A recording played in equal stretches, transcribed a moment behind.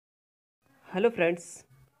Hello friends.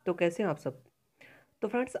 तो कैसे हैं आप सब। तो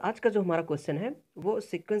फ्रेंड्स, आज का जो हमारा क्वेश्चन है वो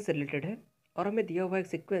सीक्वेंस से रिलेटेड है और हमें दिया हुआ एक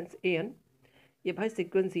सीक्वेंस ए एन। ये भाई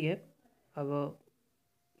सीक्वेंस ही है। अब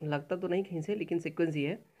लगता तो नहीं कहीं से, लेकिन सीक्वेंस ही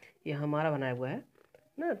है। ये हमारा बनाया हुआ है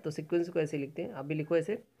ना, तो सीक्वेंस को ऐसे लिखते हैं, आप भी लिखो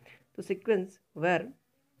ऐसे। तो sequence where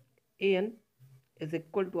A N is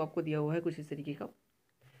equal to, आपको दिया हुआ है कुछ इस तरीके का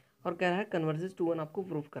और कह रहा है कन्वर्जेस टू वन आपको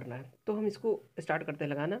प्रूफ करना है। तो हम इसको स्टार्ट करते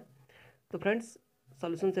हैं लगाना। तो फ्रेंड्स,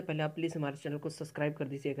 सॉल्यूशन से पहले आप प्लीज़ हमारे चैनल को सब्सक्राइब कर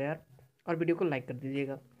दीजिएगा यार, और वीडियो को लाइक कर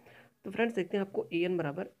दीजिएगा। तो फ्रेंड्स, देखते हैं आपको ए एन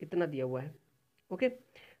बराबर इतना दिया हुआ है। ओके,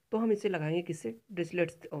 तो हम इसे लगाएंगे किससे,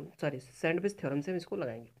 डिरिचलेट सॉरी सैंडविच थ्योरम से हम इसको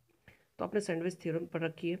लगाएंगे। तो आपने सैंडविच थ्योरम पढ़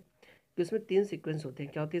रखी है कि उसमें तीन सीक्वेंस होते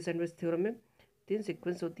हैं। क्या होती है सैंडविच थ्योरम में? तीन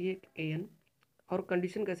सीक्वेंस होती है, एक ए एन, और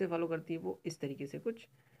कंडीशन कैसे फॉलो करती है वो इस तरीके से कुछ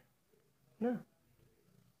ना।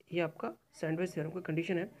 ये आपका सैंडविच थ्योरम का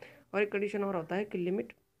कंडीशन है। और एक कंडीशन और होता है कि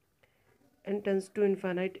limit N tense to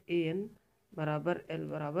infinite A N बराबर एल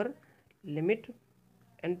बराबर limit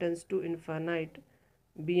N tense to infinite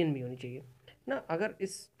B N भी होनी चाहिए ना। अगर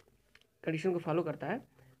इस कंडीशन को फॉलो करता है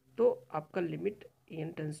तो आपका limit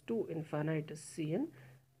N tense to infinite C N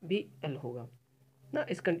B L होगा ना।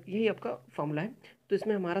 यही आपका फॉर्मूला है। तो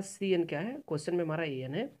इसमें हमारा सी एन क्या है, क्वेश्चन में हमारा ए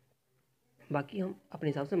एन है, बाकी हम अपने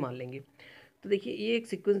हिसाब से मान लेंगे। तो देखिए, ये एक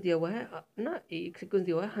सीक्वेंस दिया हुआ है ना, एक सीक्वेंस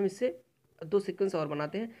दिया हुआ है, हम इससे दो सीक्वेंस और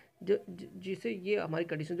बनाते हैं जिससे ये हमारी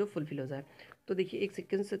कंडीशन जो फुलफिल हो जाए। तो देखिए, एक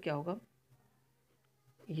सीक्वेंस क्या होगा,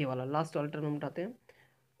 ये वाला लास्ट वाला टर्म हम उठाते हैं,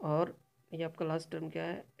 और ये आपका लास्ट टर्म क्या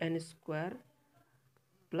है, एन स्क्वायर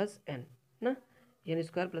प्लस एन ना। एन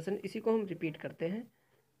स्क्वायर प्लस एन, इसी को हम रिपीट करते हैं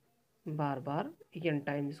बार बार, एन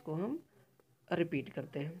टाइम इसको हम रिपीट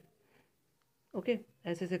करते हैं। ओके,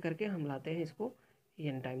 ऐसे ऐसे करके हम लाते हैं इसको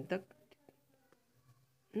एन टाइम तक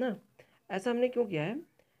ना। ऐसा हमने क्यों किया है?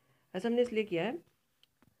 ऐसा हमने इसलिए किया है,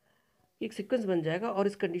 एक सीक्वेंस बन जाएगा और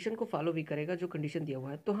इस कंडीशन को फॉलो भी करेगा जो कंडीशन दिया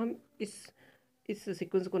हुआ है। तो हम इस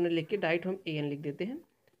सीक्वेंस को न लिख के डायरेक्ट हम ए एन लिख देते हैं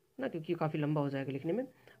ना, क्योंकि काफ़ी लंबा हो जाएगा लिखने में।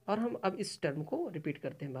 और हम अब इस टर्म को रिपीट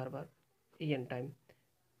करते हैं बार बार ए एन टाइम।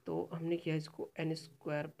 तो हमने किया इसको एन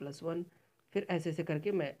स्क्वायर प्लस वन, फिर ऐसे ऐसे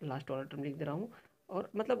करके मैं लास्ट वाला टर्म लिख दे रहा हूँ,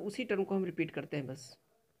 और मतलब उसी टर्म को हम रिपीट करते हैं बस,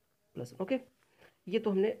 प्लस। ओके, ये तो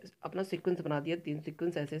हमने अपना सीक्वेंस बना दिया, तीन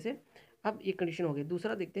सीक्वेंस ऐसे से। अब ये कंडीशन हो गई।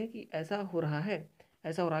 दूसरा देखते हैं कि ऐसा हो रहा है,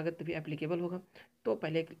 ऐसा हो रहा है तभी एप्लीकेबल होगा। तो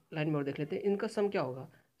पहले एक लाइन में और देख लेते हैं, इनका सम क्या होगा।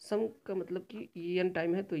 सम का मतलब कि ये एन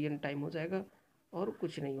टाइम है तो ये एन टाइम हो जाएगा और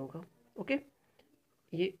कुछ नहीं होगा। ओके,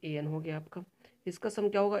 ये ए एन हो गया आपका। इसका सम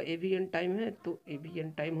क्या होगा, ए बी एन टाइम है तो ए बी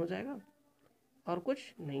एन टाइम हो जाएगा और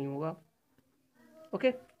कुछ नहीं होगा।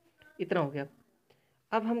 ओके, इतना हो गया।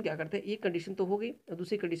 अब हम क्या करते हैं, एक कंडीशन तो हो गई, और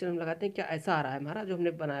दूसरी कंडीशन हम लगाते हैं क्या ऐसा आ रहा है हमारा जो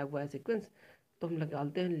हमने बनाया हुआ है सीक्वेंस। तो हम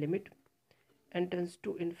लगाते हैं limit N tense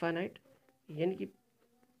to infinite N की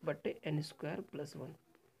बट्टे एन स्क्वायर प्लस वन।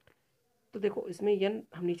 तो देखो, इसमें एन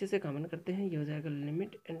हम नीचे से कॉमन करते हैं, ये हो जाएगा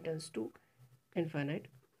limit N tense to infinite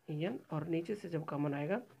N, और नीचे से जब कॉमन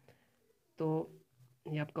आएगा तो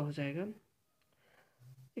ये आपका हो जाएगा,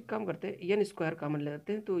 एक काम करते हैं एन स्क्वायर कॉमन ले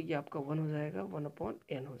लेते हैं, तो ये आपका वन हो जाएगा, वन अपॉन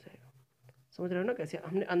एन हो जाएगा। समझ रहे हो ना कैसे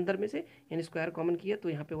हमने अंदर में से एन स्क्वायर कॉमन किया, तो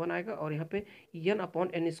यहाँ पे वन आएगा और यहाँ पे एन अपॉन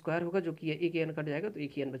एन स्क्वायर होगा, जो कि एक एन कट जाएगा तो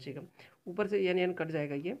एक ही एन बचेगा। ऊपर से एन एन कट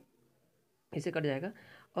जाएगा, ये इसे कट जाएगा।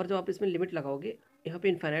 और जब आप इसमें लिमिट लगाओगे, यहाँ पे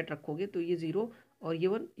इन्फाइनाइट रखोगे, तो ये जीरो और ये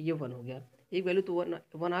वन हो गया। एक वैल्यू तो वन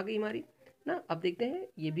वन आ गई हमारी ना। अब देखते हैं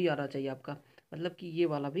ये भी आना चाहिए आपका, मतलब कि ये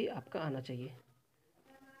वाला भी आपका आना चाहिए।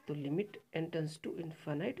 तो limit N tense to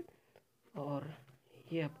infinite, और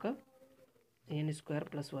ये आपका एन स्क्वायर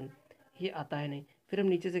प्लस वन, ये आता है नहीं। फिर हम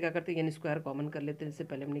नीचे से क्या करते हैं, एन स्क्वायर कॉमन कर लेते हैं, जैसे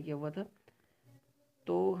पहले हमने किया हुआ था।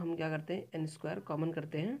 तो हम क्या करते हैं, एन स्क्वायर कॉमन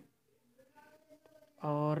करते हैं,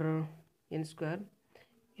 और N square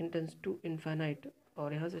in tense to infinite,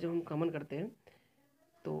 और यहाँ से जब हम कॉमन करते हैं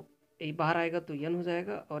तो ये बाहर आएगा तो एन हो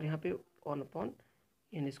जाएगा, और यहाँ पे वन अपॉन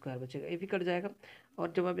एन स्क्वायर बचेगा, ये भी कट जाएगा।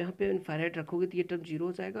 और जब आप यहाँ पे इन्फाइनाइट रखोगे तो ये टर्म जीरो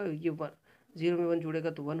हो जाएगा, ये वन, जीरो में वन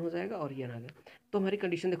जुड़ेगा तो वन हो जाएगा, और ये आ गया। तो हमारी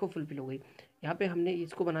कंडीशन देखो फुलफिल हो गई। यहाँ पे हमने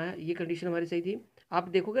इसको बनाया, ये कंडीशन हमारी सही थी। आप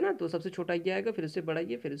देखोगे ना, तो सबसे छोटा ये आएगा, फिर उससे बड़ा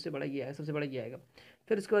ये, फिर उससे बड़ा ये आएगा, सबसे बड़ा ये आएगा।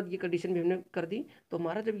 फिर उसके बाद ये कंडीशन भी हमने कर दी। तो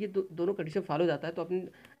हमारा जब ये दोनों कंडीशन फॉलो हो जाता है, तो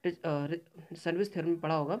अपने सैंडविच थ्योरम में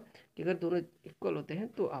पढ़ा होगा कि अगर दोनों इक्वल होते हैं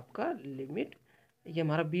तो आपका लिमिट, ये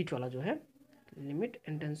हमारा बीच वाला जो है, limit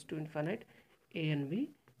N tense to infinite A N भी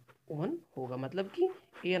वन होगा। मतलब कि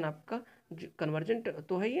ए एन आपका कन्वर्जेंट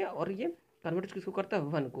तो है ये, और ये कन्वर्ट किसको करता है,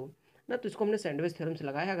 वन को ना। तो इसको हमने सैंडविच थ्योरम से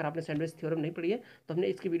लगाया है। अगर आपने सैंडविच थ्योरम नहीं पढ़ी है तो हमने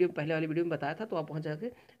इसकी वीडियो पहले वाली वीडियो में बताया था, तो आप वहाँ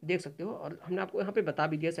जाकर देख सकते हो। और हमने आपको यहाँ पे बता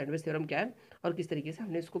भी दिया सैंडविच थ्योरम क्या है और किस तरीके से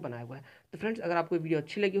हमने इसको बनाया हुआ है। तो फ्रेंड्स, अगर आपको वीडियो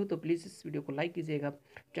अच्छी लगी हो तो प्लीज़ इस वीडियो को लाइक कीजिएगा,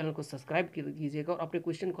 चैनल को सब्सक्राइब कीजिएगा, और अपने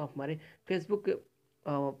क्वेश्चन को आप हमारे फेसबुक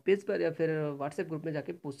पेज पर या फिर व्हाट्सएप ग्रुप में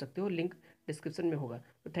जाके पूछ सकते हो, लिंक डिस्क्रिप्शन में होगा।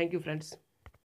 तो थैंक यू फ्रेंड्स।